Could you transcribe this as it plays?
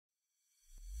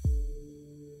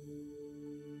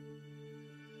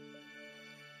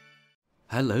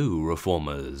Hello,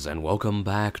 Reformers, and welcome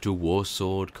back to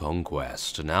Warsword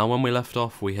Conquest. Now, when we left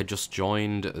off, we had just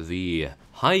joined the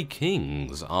High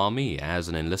King's army as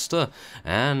an enlister,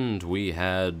 and we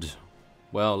had,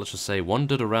 well, let's just say,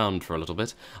 wandered around for a little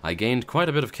bit. I gained quite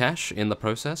a bit of cash in the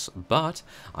process, but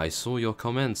I saw your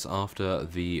comments after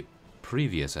the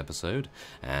previous episode,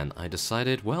 and I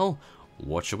decided, well,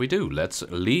 what shall we do? Let's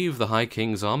leave the High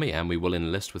King's army and we will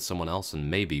enlist with someone else and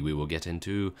maybe we will get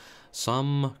into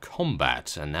some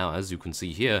combat. And now, as you can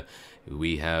see here,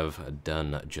 we have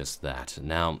done just that.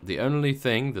 Now, the only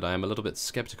thing that I am a little bit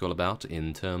skeptical about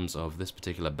in terms of this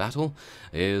particular battle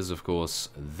is, of course,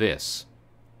 this.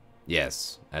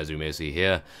 Yes, as you may see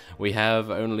here, we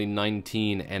have only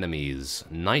 19 enemies.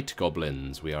 Night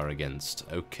Goblins we are against.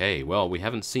 Okay, well, we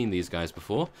haven't seen these guys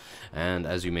before, and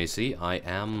as you may see, I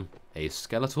am a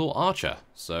skeletal archer.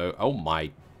 So, oh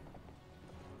my...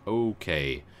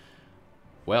 Okay.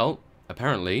 Well,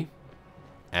 apparently,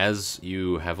 as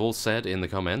you have all said in the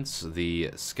comments,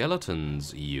 the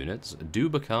skeletons units do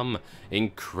become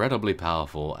incredibly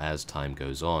powerful as time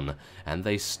goes on, and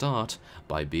they start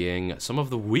by being some of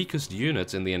the weakest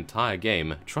units in the entire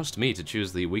game. Trust me to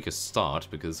choose the weakest start,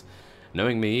 because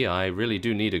knowing me, I really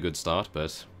do need a good start,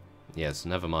 but yes,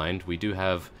 never mind. We do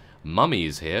have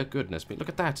mummies here. Goodness me, look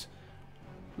at that.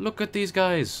 Look at these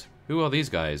guys. Who are these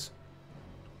guys?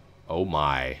 Oh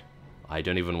my. I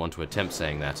don't even want to attempt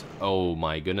saying that. Oh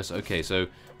my goodness. Okay, so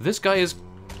this guy is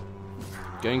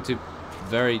going to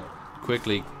very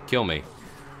quickly kill me.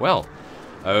 Well,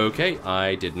 okay,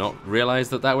 I did not realize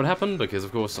that that would happen because,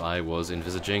 of course, I was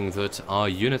envisaging that our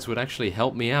units would actually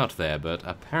help me out there, but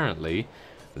apparently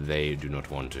they do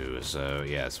not want to. So,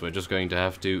 yes, we're just going to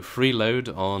have to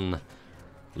freeload on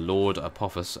Lord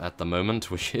Apophis at the moment,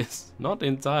 which is not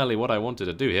entirely what I wanted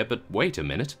to do here, but wait a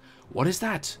minute. What is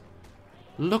that?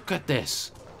 Look at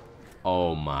this.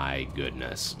 Oh my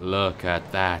goodness. Look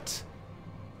at that.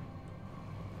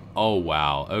 Oh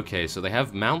wow. Okay, so they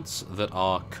have mounts that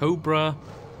are cobra,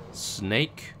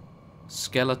 snake,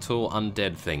 skeletal,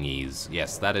 undead thingies.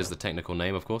 Yes, that is the technical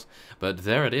name, of course. But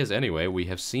there it is anyway. We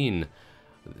have seen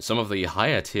some of the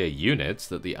higher tier units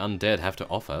that the undead have to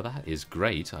offer. That is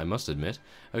great, I must admit.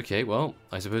 Okay, well,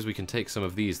 I suppose we can take some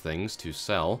of these things to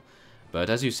sell. But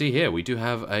as you see here, we do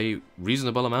have a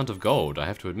reasonable amount of gold, I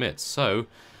have to admit. So,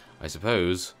 I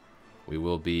suppose we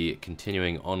will be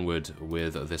continuing onward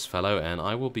with this fellow, and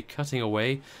I will be cutting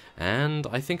away, and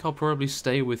I think I'll probably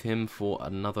stay with him for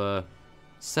another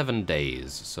 7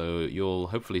 days. So you'll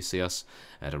hopefully see us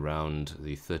at around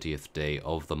the 30th day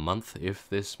of the month, if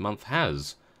this month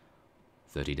has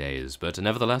 30 days. But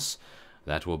nevertheless,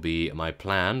 that will be my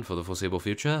plan for the foreseeable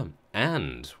future,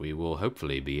 and we will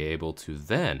hopefully be able to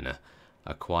then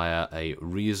acquire a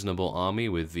reasonable army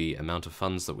with the amount of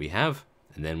funds that we have,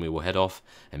 and then we will head off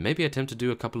and maybe attempt to do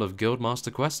a couple of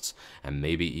Guildmaster quests, and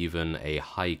maybe even a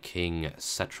High King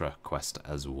Cetra quest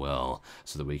as well,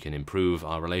 so that we can improve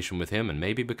our relation with him and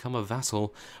maybe become a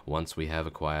vassal once we have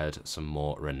acquired some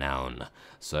more renown.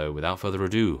 So without further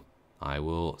ado, I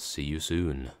will see you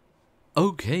soon.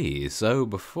 Okay, so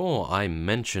before I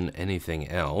mention anything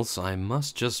else, I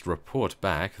must just report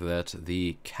back that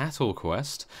the cattle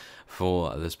quest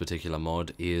for this particular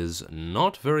mod is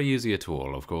not very easy at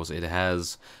all. Of course, it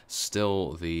has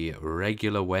still the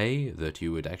regular way that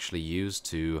you would actually use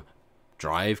to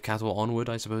drive cattle onward,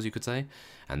 I suppose you could say,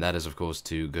 and that is, of course,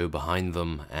 to go behind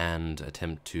them and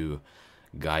attempt to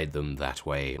guide them that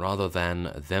way, rather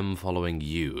than them following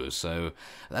you. So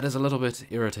that is a little bit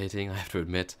irritating, I have to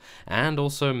admit, and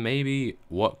also maybe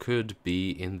what could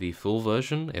be in the full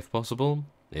version, if possible,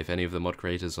 if any of the mod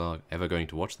creators are ever going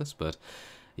to watch this. But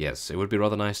yes, it would be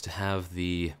rather nice to have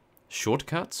the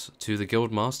shortcuts to the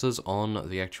guild masters on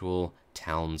the actual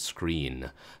town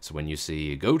screen. So when you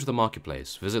see go to the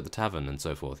marketplace, visit the tavern, and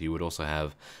so forth, you would also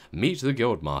have meet the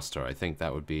guild master. I think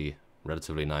that would be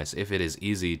relatively nice. If it is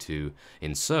easy to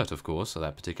insert, of course,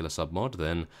 that particular submod,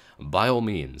 then by all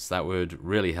means, that would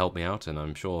really help me out, and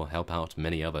I'm sure help out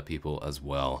many other people as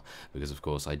well, because of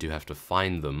course I do have to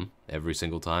find them every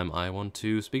single time I want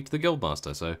to speak to the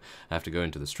guildmaster, so I have to go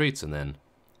into the streets and then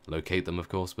locate them, of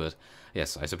course. But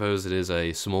yes, I suppose it is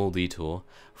a small detour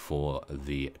for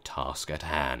the task at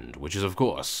hand, which is, of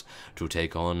course, to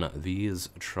take on these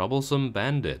troublesome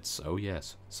bandits. Oh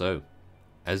yes. So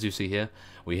as you see here,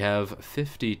 we have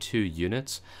 52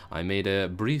 units. I made a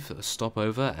brief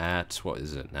stopover at, what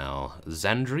is it now,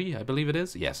 Zandri, I believe it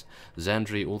is? Yes,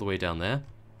 Zandri, all the way down there.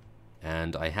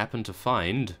 And I happened to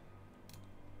find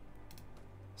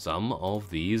some of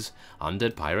these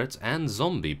undead pirates and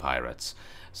zombie pirates.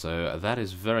 So that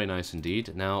is very nice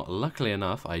indeed. Now, luckily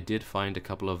enough, I did find a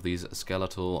couple of these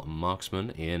skeletal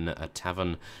marksmen in a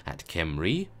tavern at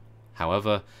Khemri.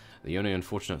 However, the only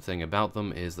unfortunate thing about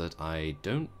them is that I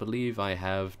don't believe I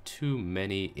have too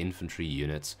many infantry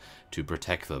units to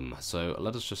protect them. So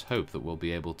let us just hope that we'll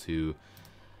be able to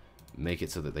make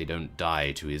it so that they don't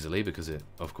die too easily, because it,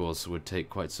 of course, would take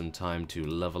quite some time to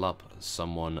level up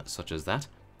someone such as that.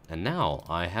 And now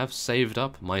I have saved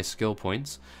up my skill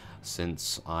points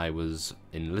since I was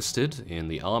enlisted in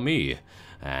the army,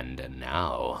 and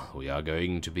now we are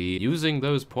going to be using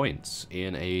those points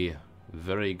in a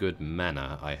very good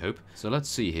manner, I hope. So let's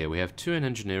see here. We have 2 in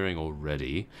engineering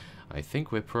already. I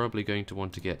think we're probably going to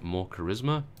want to get more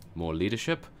charisma, more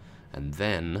leadership, and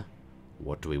then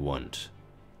what do we want?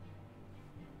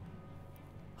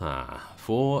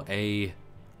 For a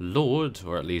lord,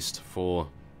 or at least for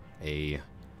a,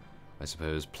 I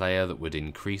suppose, player that would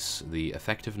increase the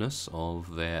effectiveness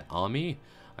of their army,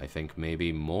 I think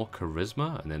maybe more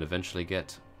charisma, and then eventually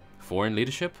get 4 in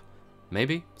leadership,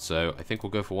 maybe. So I think we'll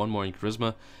go for 1 more in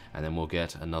charisma, and then we'll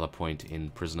get another point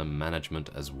in prisoner management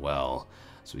as well,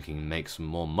 so we can make some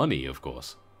more money, of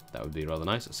course. That would be rather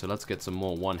nice. So let's get some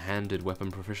more one-handed weapon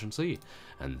proficiency,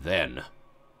 and then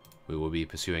we will be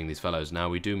pursuing these fellows. Now,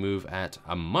 we do move at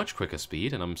a much quicker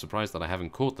speed, and I'm surprised that I haven't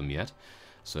caught them yet.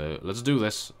 So let's do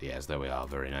this. Yes, there we are.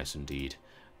 Very nice indeed.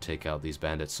 Take out these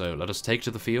bandits. So let us take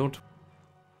to the field.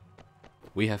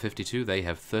 We have 52, they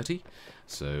have 30.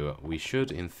 So we should,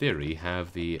 in theory,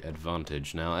 have the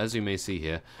advantage. Now, as you may see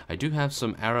here, I do have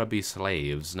some Araby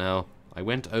slaves. Now, I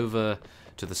went over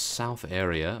to the south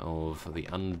area of the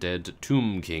undead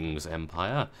Tomb King's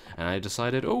empire, and I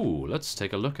decided, oh, let's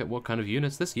take a look at what kind of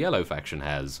units this yellow faction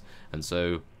has. And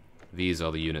so these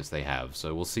are the units they have.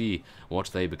 So we'll see what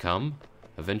they become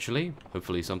eventually.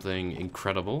 Hopefully something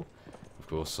incredible. Of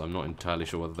course, I'm not entirely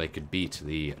sure whether they could beat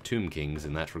the Tomb Kings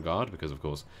in that regard, because of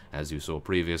course, as you saw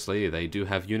previously, they do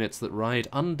have units that ride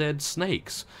undead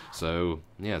snakes. So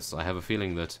yes, I have a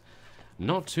feeling that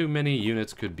not too many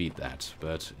units could beat that,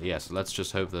 but yes, let's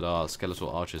just hope that our skeletal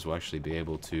archers will actually be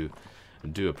able to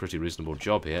do a pretty reasonable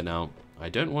job here. Now, I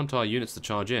don't want our units to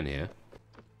charge in here.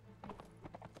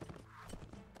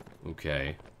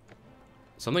 Okay.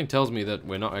 Something tells me that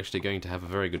we're not actually going to have a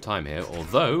very good time here,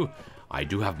 although I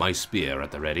do have my spear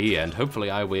at the ready, and hopefully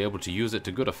I will be able to use it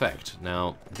to good effect.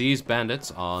 Now, these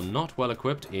bandits are not well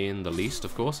equipped in the least,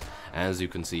 of course. As you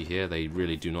can see here, they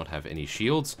really do not have any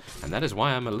shields, and that is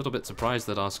why I'm a little bit surprised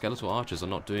that our skeletal archers are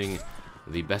not doing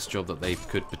the best job that they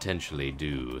could potentially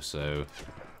do. So,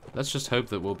 let's just hope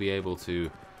that we'll be able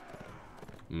to,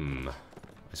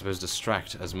 I suppose,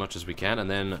 distract as much as we can, and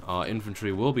then our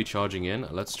infantry will be charging in.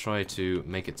 Let's try to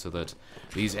make it so that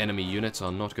these enemy units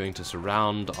are not going to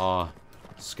surround our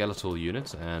skeletal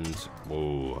units, and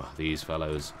whoa, these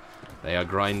fellows, they are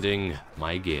grinding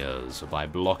my gears by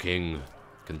blocking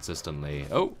consistently.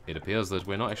 Oh, it appears that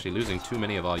we're not actually losing too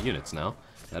many of our units now.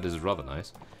 That is rather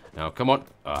nice. Now, come on.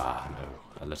 Ah, no.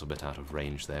 A little bit out of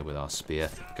range there with our spear.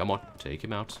 Come on, take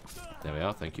him out. There we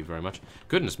are, thank you very much.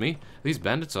 Goodness me, these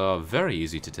bandits are very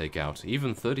easy to take out.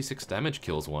 Even 36 damage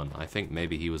kills one. I think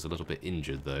maybe he was a little bit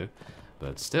injured, though.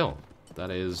 But still, that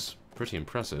is pretty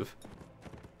impressive.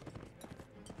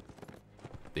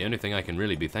 The only thing I can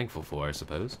really be thankful for, I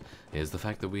suppose, is the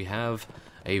fact that we have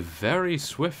a very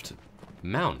swift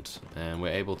mount, and we're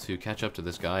able to catch up to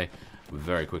this guy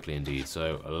very quickly indeed.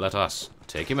 So let us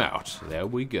take him out. There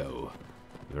we go.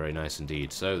 Very nice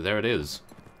indeed. So there it is.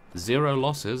 0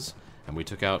 losses, and we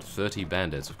took out 30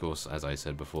 bandits. Of course, as I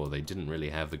said before, they didn't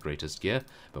really have the greatest gear,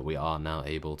 but we are now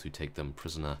able to take them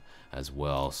prisoner as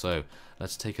well. So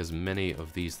let's take as many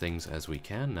of these things as we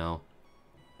can. Now,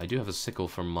 I do have a sickle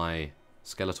from my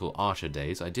skeletal archer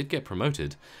days. I did get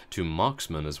promoted to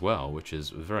marksman as well, which is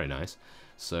very nice.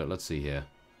 So let's see here.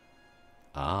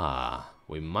 Ah,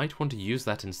 we might want to use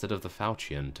that instead of the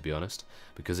falchion, to be honest,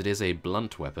 because it is a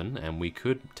blunt weapon, and we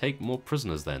could take more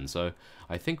prisoners then. So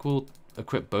I think we'll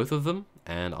equip both of them,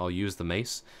 and I'll use the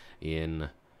mace in,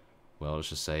 well, let's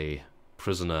just say,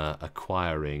 prisoner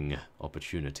acquiring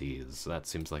opportunities. That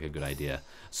seems like a good idea.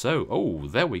 So, oh,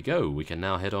 there we go. We can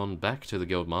now head on back to the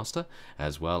Guildmaster,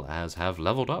 as well as have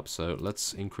leveled up. So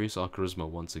let's increase our charisma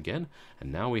once again,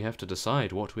 and now we have to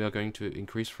decide what we are going to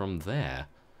increase from there.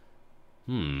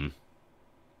 I'm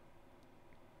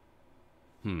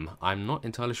not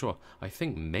entirely sure. I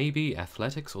think maybe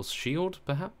athletics or shield,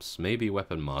 perhaps? Maybe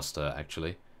weapon master,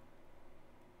 actually.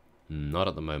 Not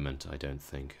at the moment, I don't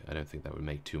think. I don't think that would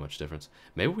make too much difference.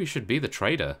 Maybe we should be the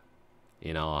trader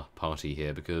in our party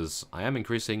here, because I am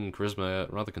increasing charisma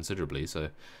rather considerably, so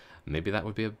maybe that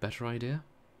would be a better idea?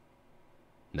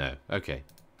 No. Okay.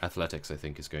 athletics, I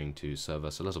think, is going to serve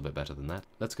us a little bit better than that.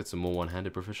 Let's get some more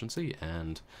one-handed proficiency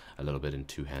and a little bit in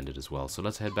two-handed as well. So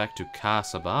let's head back to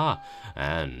Kasaba,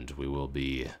 and we will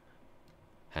be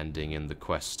handing in the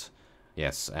quest.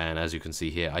 Yes, and as you can see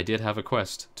here, I did have a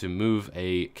quest to move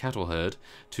a cattle herd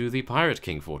to the Pirate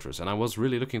King Fortress, and I was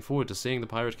really looking forward to seeing the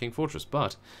Pirate King Fortress,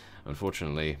 but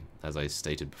unfortunately, as I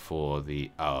stated before,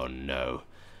 oh no.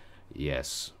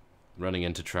 Yes, running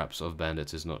into traps of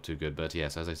bandits is not too good, but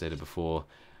yes, as I stated before,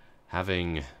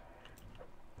 having...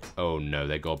 Oh no,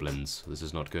 they're goblins. This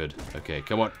is not good. Okay,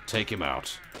 come on, take him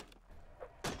out.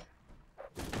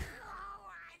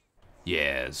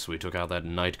 Yes, we took out that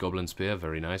Night Goblin Spear,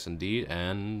 very nice indeed,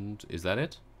 and is that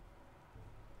it?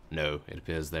 No, it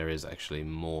appears there is actually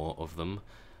more of them.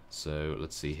 So,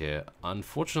 let's see here.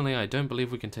 Unfortunately, I don't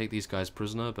believe we can take these guys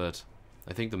prisoner, but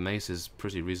I think the mace is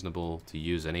pretty reasonable to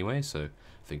use anyway, so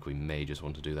I think we may just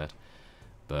want to do that.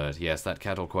 But yes, that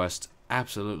cattle quest,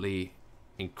 absolutely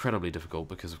incredibly difficult,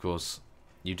 because of course,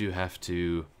 you do have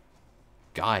to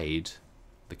guide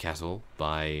the cattle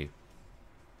by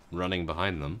running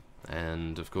behind them.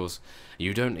 And of course,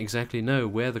 you don't exactly know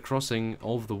where the crossing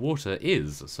of the water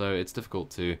is, so it's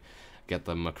difficult to get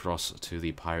them across to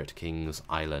the Pirate King's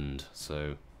island.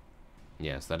 So,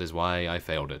 yes, that is why I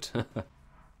failed it.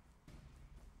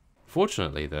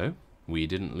 Fortunately, though, we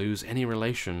didn't lose any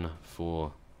relation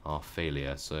for our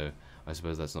failure, so I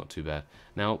suppose that's not too bad.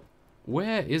 Now,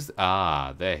 where is...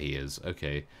 Ah, there he is.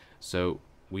 Okay, so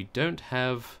we don't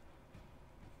have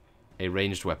a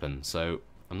ranged weapon, so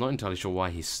I'm not entirely sure why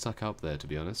he's stuck up there, to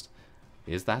be honest.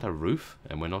 Is that a roof,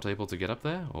 and we're not able to get up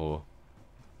there, or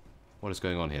what is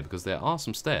going on here? Because there are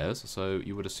some stairs, so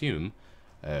you would assume...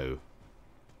 Oh.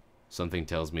 Something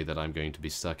tells me that I'm going to be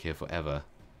stuck here forever.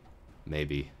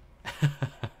 Maybe.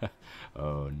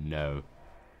 Oh, no.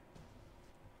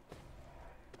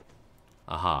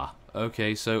 Aha.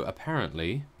 Okay, so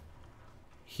apparently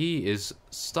he is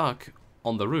stuck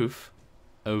on the roof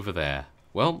over there.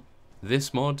 Well...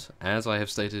 This mod, as I have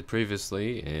stated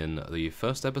previously in the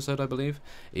first episode, I believe,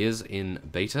 is in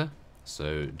beta,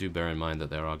 so do bear in mind that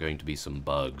there are going to be some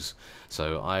bugs.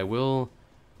 So I will,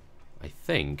 I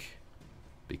think,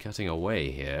 be cutting away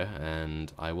here,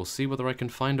 and I will see whether I can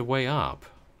find a way up.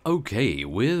 Okay,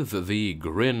 with the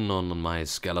grin on my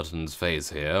skeleton's face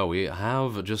here, we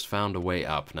have just found a way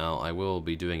up. Now, I will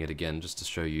be doing it again just to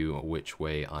show you which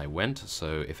way I went,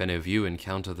 so if any of you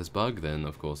encounter this bug, then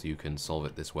of course you can solve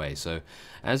it this way. So,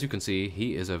 as you can see,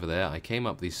 he is over there. I came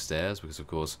up these stairs because, of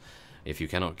course, if you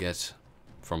cannot get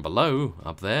from below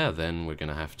up there, then we're going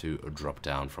to have to drop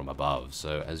down from above.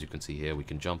 So, as you can see here, we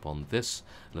can jump on this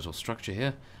little structure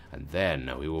here, and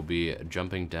then we will be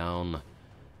jumping down...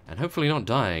 and hopefully not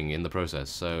dying in the process.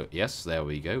 So, yes, there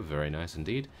we go. Very nice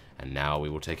indeed. And now we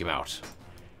will take him out.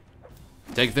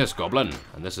 Take this, goblin!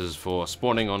 And this is for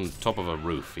spawning on top of a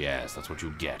roof. Yes, that's what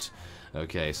you get.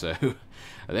 Okay, so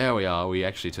there we are. We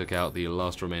actually took out the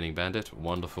last remaining bandit.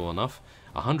 Wonderful enough.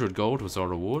 100 gold was our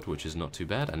reward, which is not too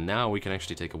bad. And now we can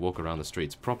actually take a walk around the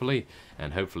streets properly.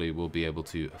 And hopefully we'll be able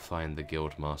to find the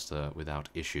guild master without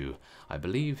issue. I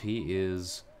believe he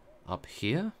is up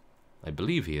here? I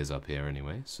believe he is up here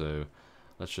anyway, so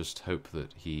let's just hope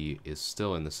that he is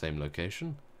still in the same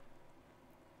location.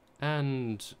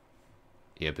 And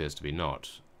he appears to be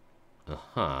not.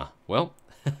 Aha. Well,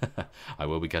 I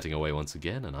will be cutting away once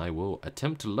again, and I will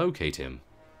attempt to locate him.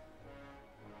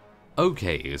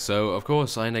 Okay, so of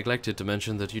course I neglected to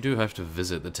mention that you do have to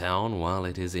visit the town while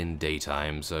it is in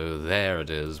daytime, so there it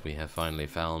is. We have finally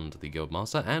found the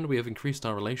guildmaster, and we have increased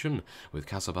our relation with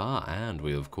Kasaba, and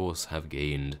we of course have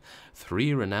gained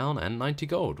 3 renown and 90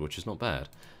 gold, which is not bad.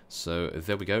 So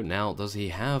there we go. Now, does he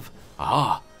have...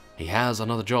 Ah! He has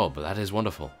another job. That is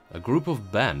wonderful. A group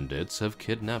of bandits have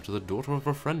kidnapped the daughter of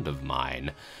a friend of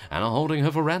mine, and are holding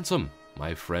her for ransom.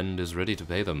 My friend is ready to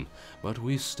pay them, but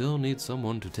we still need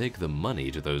someone to take the money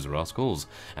to those rascals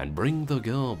and bring the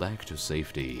girl back to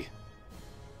safety.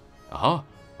 Aha!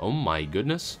 Oh my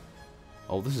goodness.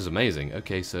 Oh, this is amazing.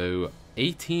 Okay, so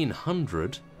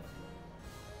 1800.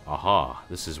 Aha,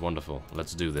 this is wonderful.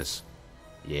 Let's do this.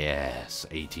 Yes,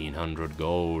 1800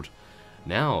 gold.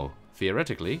 Now,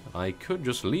 theoretically, I could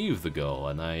just leave the girl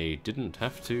and I didn't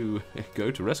have to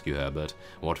go to rescue her, but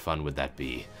what fun would that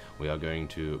be? We are going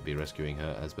to be rescuing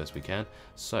her as best we can.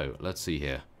 So, let's see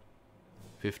here.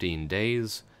 15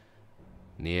 days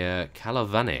near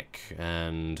Kalavanik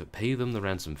and pay them the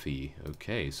ransom fee.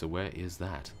 Okay, so where is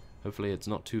that? Hopefully it's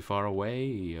not too far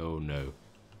away. Oh no.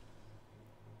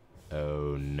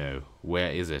 Oh no.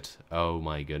 Where is it? Oh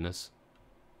my goodness.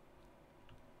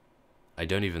 I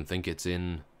don't even think it's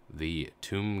in the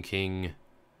Tomb King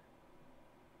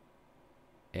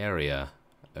area.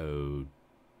 Oh,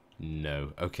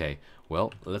 no. Okay,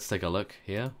 well, let's take a look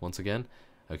here once again.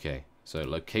 Okay, so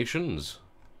locations.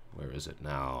 Where is it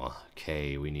now?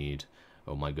 K, we need...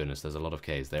 Oh my goodness, there's a lot of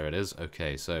Ks. There it is.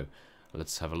 Okay, so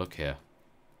let's have a look here.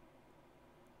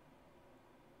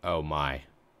 Oh my.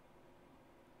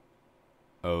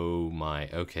 Oh my,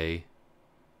 okay.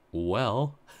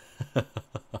 Well,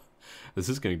 this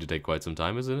is going to take quite some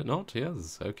time, isn't it not?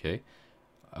 Yes, okay.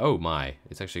 Oh my,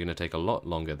 it's actually going to take a lot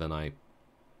longer than I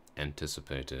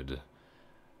anticipated.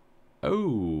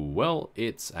 Oh, well,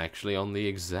 it's actually on the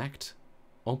exact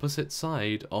opposite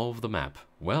side of the map.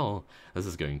 Well, this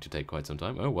is going to take quite some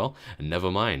time. Oh, well,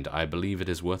 never mind. I believe it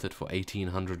is worth it for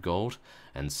 1800 gold,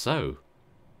 and so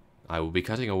I will be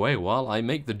cutting away while I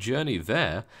make the journey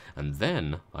there, and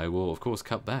then I will, of course,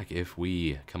 cut back if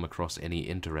we come across any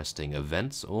interesting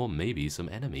events or maybe some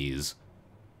enemies.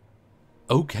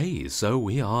 Okay, so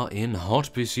we are in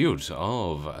hot pursuit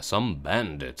of some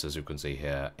bandits, as you can see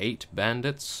here. 8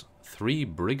 bandits, 3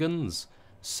 brigands,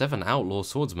 7 outlaw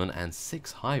swordsmen, and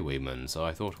 6 highwaymen. So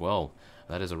I thought, well,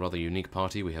 that is a rather unique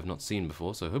party we have not seen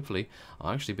before, so hopefully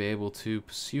I'll actually be able to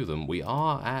pursue them. We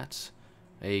are at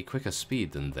a quicker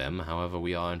speed than them, however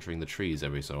we are entering the trees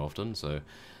every so often, so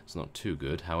it's not too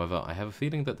good. However, I have a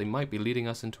feeling that they might be leading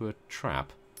us into a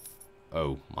trap.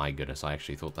 Oh my goodness, I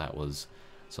actually thought that was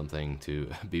something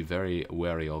to be very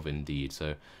wary of indeed,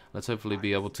 so let's hopefully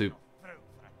be able to...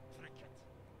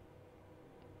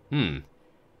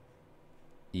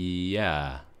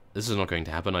 Yeah, this is not going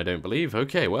to happen, I don't believe.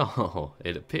 Okay, well,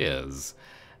 it appears...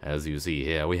 As you see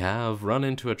here, we have run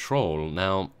into a troll.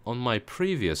 Now, on my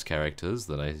previous characters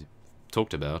that I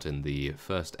talked about in the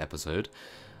first episode,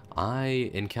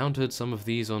 I encountered some of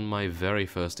these on my very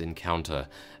first encounter,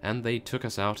 and they took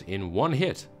us out in one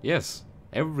hit. Yes,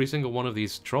 every single one of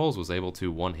these trolls was able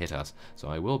to one-hit us, so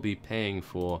I will be paying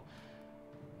for...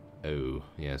 Oh,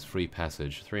 yes, free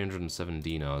passage, 307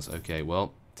 dinars. Okay,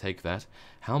 well, take that.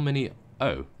 How many...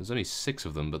 Oh, there's only 6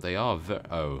 of them, but they are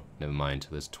oh, never mind,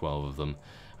 there's 12 of them.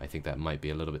 I think that might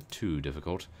be a little bit too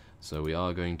difficult. So we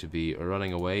are going to be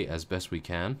running away as best we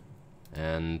can.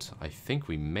 And I think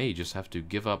we may just have to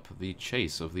give up the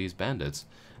chase of these bandits.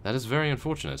 That is very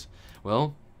unfortunate.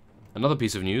 Well, another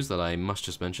piece of news that I must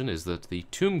just mention is that the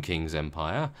Tomb King's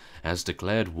Empire has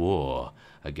declared war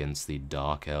against the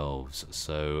Dark Elves.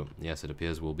 So, yes, it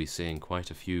appears we'll be seeing quite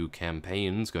a few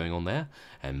campaigns going on there.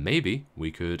 And maybe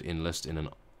we could enlist in an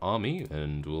army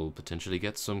and we'll potentially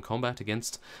get some combat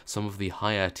against some of the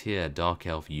higher tier Dark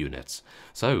Elf units.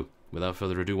 So, without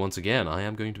further ado, once again, I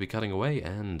am going to be cutting away,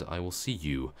 and I will see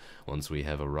you once we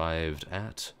have arrived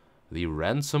at the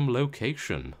ransom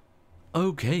location.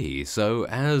 Okay, so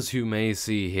as you may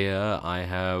see here, I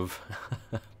have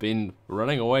been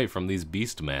running away from these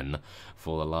beastmen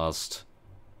for the last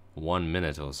 1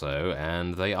 minute or so,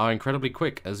 and they are incredibly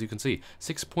quick, as you can see.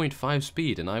 6.5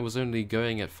 speed, and I was only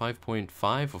going at 5.5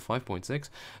 or 5.6,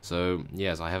 so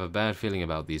yes, I have a bad feeling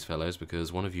about these fellows,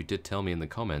 because one of you did tell me in the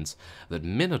comments that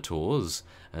minotaurs,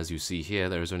 as you see here,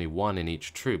 there is only 1 in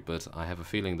each troop, but I have a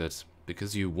feeling that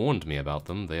because you warned me about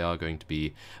them, they are going to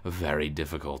be very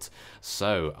difficult.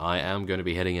 So, I am going to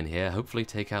be heading in here, hopefully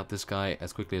take out this guy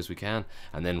as quickly as we can,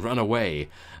 and then run away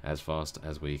as fast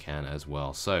as we can as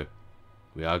well. So,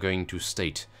 we are going to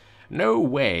state, no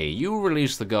way, you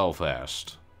release the girl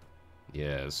first.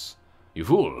 Yes. You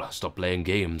fool, stop playing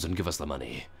games and give us the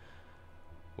money.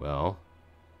 Well,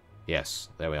 yes,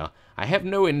 there we are. I have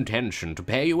no intention to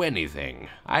pay you anything.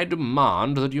 I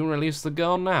demand that you release the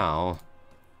girl now.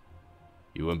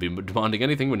 You won't be demanding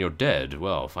anything when you're dead.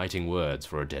 Well, fighting words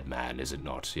for a dead man, is it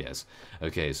not? Yes.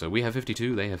 Okay, so we have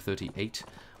 52, they have 38.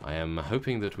 I am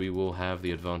hoping that we will have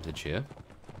the advantage here,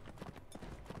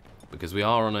 because we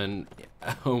are on an...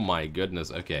 Oh my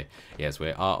goodness, okay. Yes,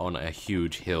 we are on a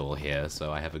huge hill here,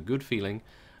 so I have a good feeling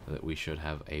that we should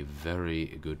have a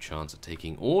very good chance at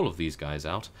taking all of these guys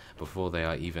out before they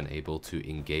are even able to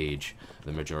engage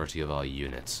the majority of our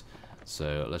units.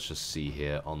 So let's just see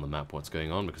here on the map what's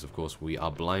going on, because of course we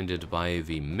are blinded by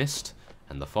the mist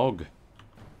and the fog.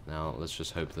 Now let's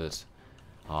just hope that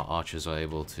our archers are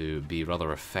able to be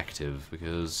rather effective,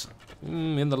 because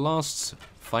in the last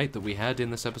fight that we had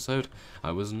in this episode,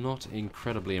 I was not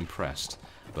incredibly impressed.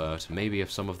 But maybe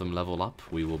if some of them level up,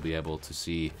 we will be able to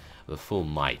see the full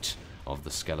might of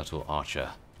the skeletal archer.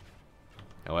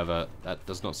 However, that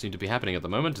does not seem to be happening at the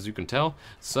moment, as you can tell,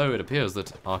 so it appears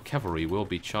that our cavalry will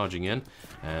be charging in,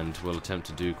 and will attempt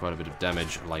to do quite a bit of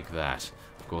damage like that.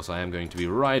 Of course, I am going to be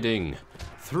riding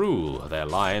through their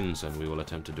lines, and we will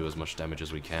attempt to do as much damage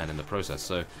as we can in the process.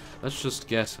 So let's just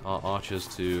get our archers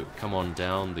to come on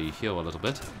down the hill a little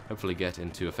bit, hopefully get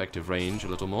into effective range a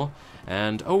little more,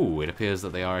 and oh, it appears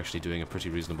that they are actually doing a pretty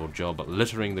reasonable job at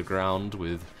littering the ground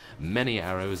with many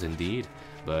arrows indeed,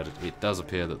 but it does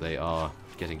appear that they are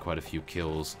getting quite a few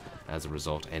kills as a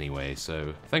result anyway.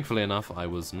 So thankfully enough, I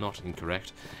was not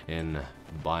incorrect in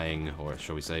buying, or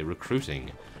shall we say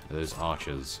recruiting, those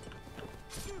archers.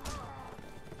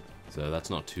 So that's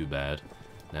not too bad.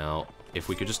 Now, if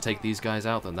we could just take these guys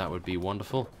out, then that would be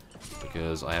wonderful,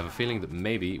 because I have a feeling that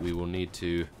maybe we will need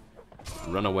to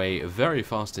run away very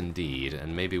fast indeed,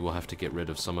 and maybe we'll have to get rid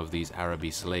of some of these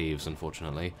Araby slaves,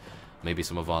 unfortunately. Maybe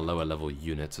some of our lower level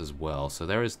units as well. So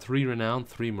there is 3 renown,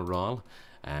 3 morale,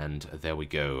 and there we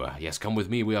go. Yes, come with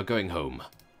me, we are going home.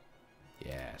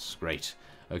 Yes, great.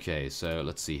 Okay, so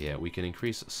let's see here. We can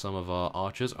increase some of our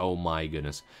archers. Oh my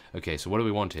goodness. Okay, so what do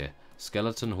we want here?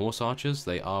 Skeleton horse archers?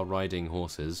 They are riding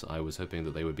horses. I was hoping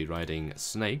that they would be riding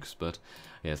snakes, but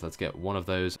yes, let's get one of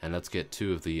those, and let's get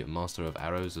 2 of the Master of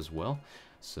Arrows as well.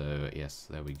 So, yes,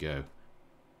 there we go.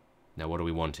 Now, what do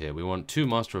we want here? We want 2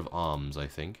 Master of Arms, I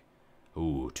think.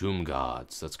 Ooh, Tomb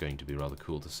Guards. That's going to be rather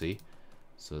cool to see.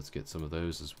 So let's get some of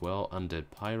those as well.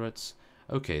 Undead Pirates.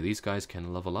 Okay, these guys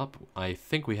can level up. I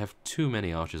think we have too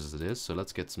many archers as it is, so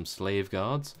let's get some Slave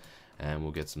Guards. And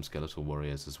we'll get some Skeletal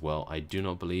Warriors as well. I do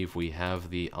not believe we have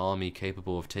the army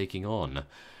capable of taking on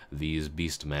these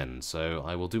Beastmen, so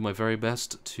I will do my very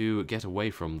best to get away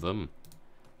from them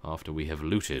after we have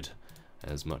looted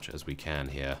as much as we can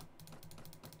here.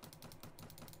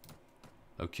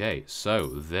 Okay, so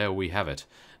there we have it.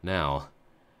 Now,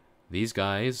 these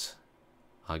guys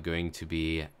are going to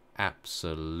be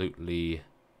absolutely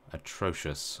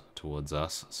atrocious towards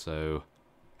us, so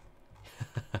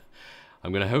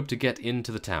I'm going to hope to get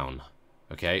into the town.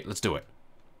 Okay, let's do it.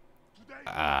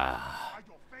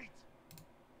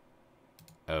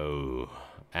 Oh,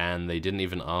 and they didn't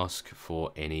even ask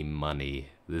for any money.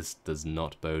 This does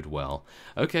not bode well.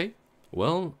 Okay,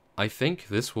 well, I think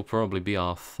this will probably be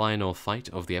our final fight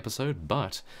of the episode,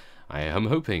 but I am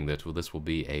hoping that this will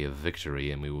be a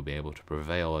victory and we will be able to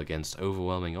prevail against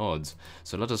overwhelming odds.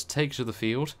 So let us take to the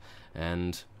field,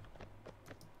 and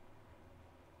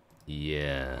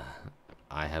yeah,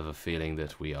 I have a feeling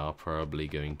that we are probably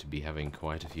going to be having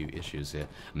quite a few issues here.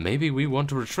 Maybe we want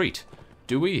to retreat.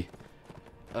 Do we?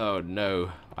 Oh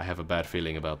no, I have a bad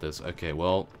feeling about this. Okay,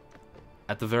 well,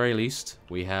 at the very least,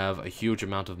 we have a huge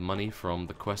amount of money from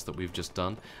the quest that we've just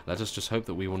done. Let us just hope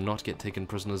that we will not get taken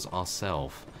prisoners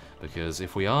ourselves, because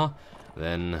if we are,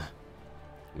 then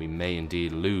we may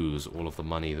indeed lose all of the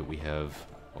money that we have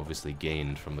obviously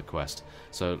gained from the quest.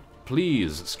 So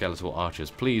please, skeletal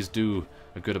archers, please do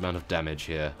a good amount of damage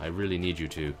here. I really need you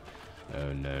to.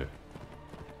 Oh no.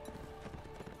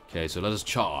 Okay, so let us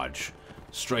charge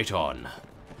straight on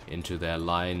into their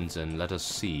lines and let us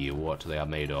see what they are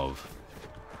made of.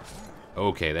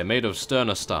 Okay, they're made of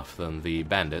sterner stuff than the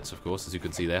bandits, of course, as you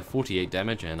can see there. 48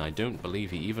 damage, and I don't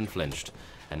believe he even flinched.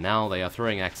 And now they are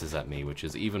throwing axes at me, which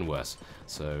is even worse.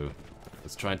 So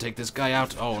let's try and take this guy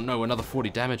out. Oh no, another 40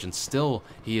 damage, and still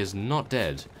he is not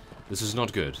dead. This is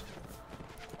not good,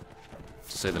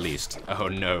 to say the least. Oh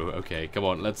no, okay, come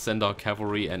on, let's send our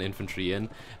cavalry and infantry in,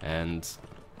 and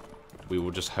we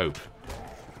will just hope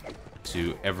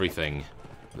to everything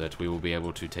that we will be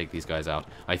able to take these guys out.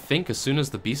 I think as soon as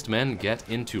the Beastmen get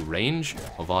into range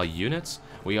of our units,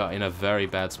 we are in a very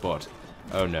bad spot.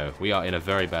 Oh no, we are in a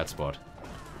very bad spot.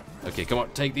 Okay, come on,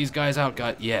 take these guys out,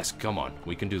 guys. Yes, come on,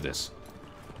 we can do this.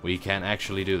 We can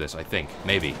actually do this, I think.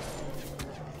 Maybe.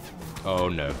 Oh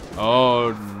no.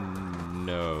 Oh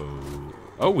no.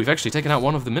 Oh, we've actually taken out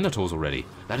one of the Minotaurs already.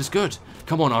 That is good.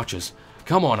 Come on, archers.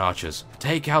 Come on, archers.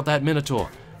 Take out that Minotaur.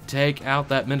 Take out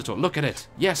that Minotaur. Look at it.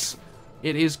 Yes.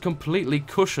 It is completely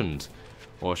cushioned,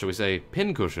 or shall we say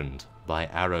pin-cushioned, by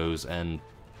arrows and...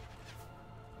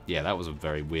 yeah, that was a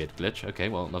very weird glitch. Okay,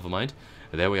 well, never mind.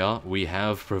 There we are. We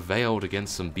have prevailed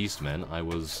against some Beastmen. I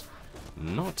was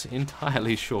not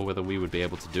entirely sure whether we would be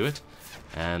able to do it,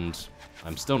 and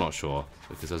I'm still not sure,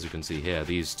 because as you can see here,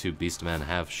 these 2 Beastmen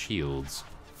have shields.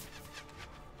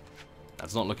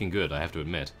 That's not looking good, I have to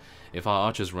admit. If our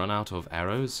archers run out of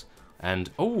arrows,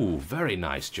 and... oh, very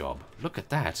nice job. Look at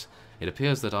that. It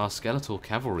appears that our skeletal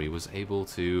cavalry was able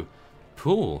to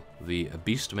pull the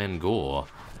Beastmen gore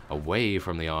away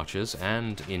from the archers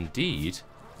and indeed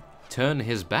turn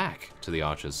his back to the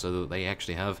archers so that they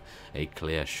actually have a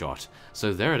clear shot.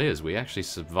 So there it is. We actually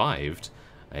survived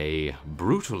a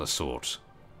brutal assault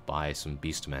by some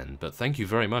Beastmen. But thank you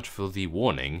very much for the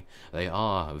warning. They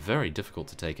are very difficult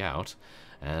to take out.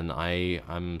 And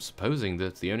I'm supposing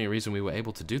that the only reason we were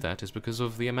able to do that is because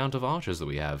of the amount of archers that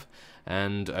we have.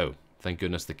 And, oh, thank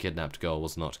goodness the kidnapped girl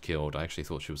was not killed. I actually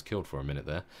thought she was killed for a minute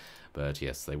there. But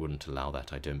yes, they wouldn't allow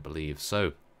that, I don't believe.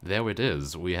 So, there it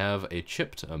is. We have a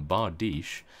chipped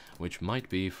bardiche, which might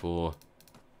be for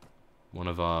one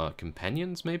of our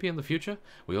companions, maybe, in the future.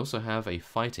 We also have a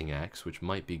fighting axe, which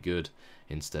might be good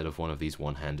instead of one of these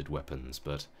one-handed weapons.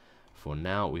 But for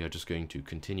now, we are just going to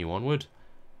continue onward.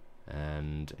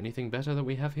 And anything better that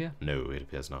we have here? No, it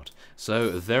appears not.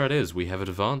 So there it is. We have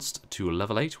advanced to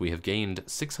level 8. We have gained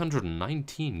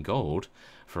 619 gold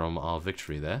from our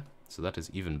victory there. So that is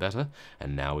even better.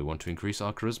 And now we want to increase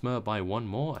our charisma by 1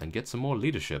 more and get some more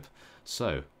leadership.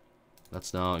 So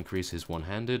let's now increase his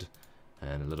one-handed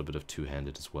and a little bit of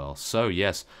two-handed as well. So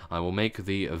yes, I will make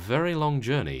the very long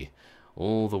journey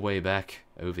all the way back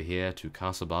over here to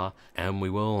Kasabar, and we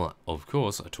will, of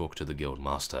course, talk to the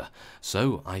Guildmaster.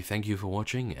 So I thank you for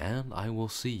watching, and I will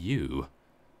see you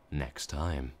next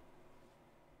time.